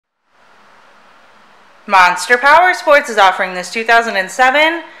Monster Powersports is offering this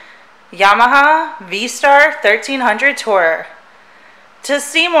 2007 Yamaha V Star 1300 Tourer. To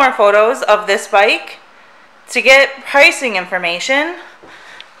see more photos of this bike, to get pricing information,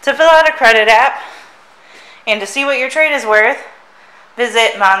 to fill out a credit app, and to see what your trade is worth,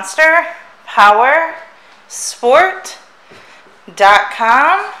 visit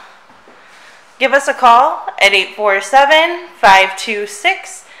monsterpowersport.com. Give us a call at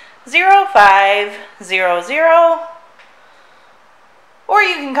 847-526-0500, or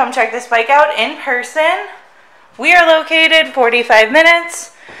you can come check this bike out in person. We are located 45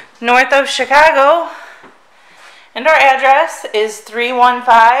 minutes north of Chicago, and our address is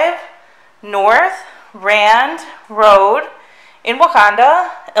 315 North Rand Road in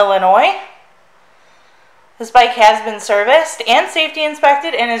Wauconda, Illinois. This bike has been serviced and safety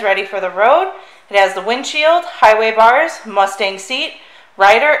inspected and is ready for the road. It has the windshield, highway bars, Mustang seat,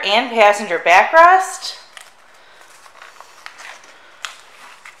 rider and passenger backrest.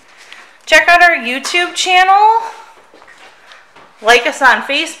 Check out our YouTube channel. Like us on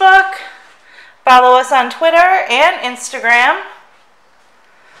Facebook. Follow us on Twitter and Instagram.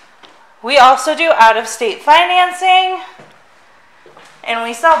 We also do out-of-state financing, and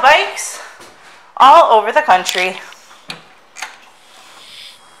we sell bikes all over the country.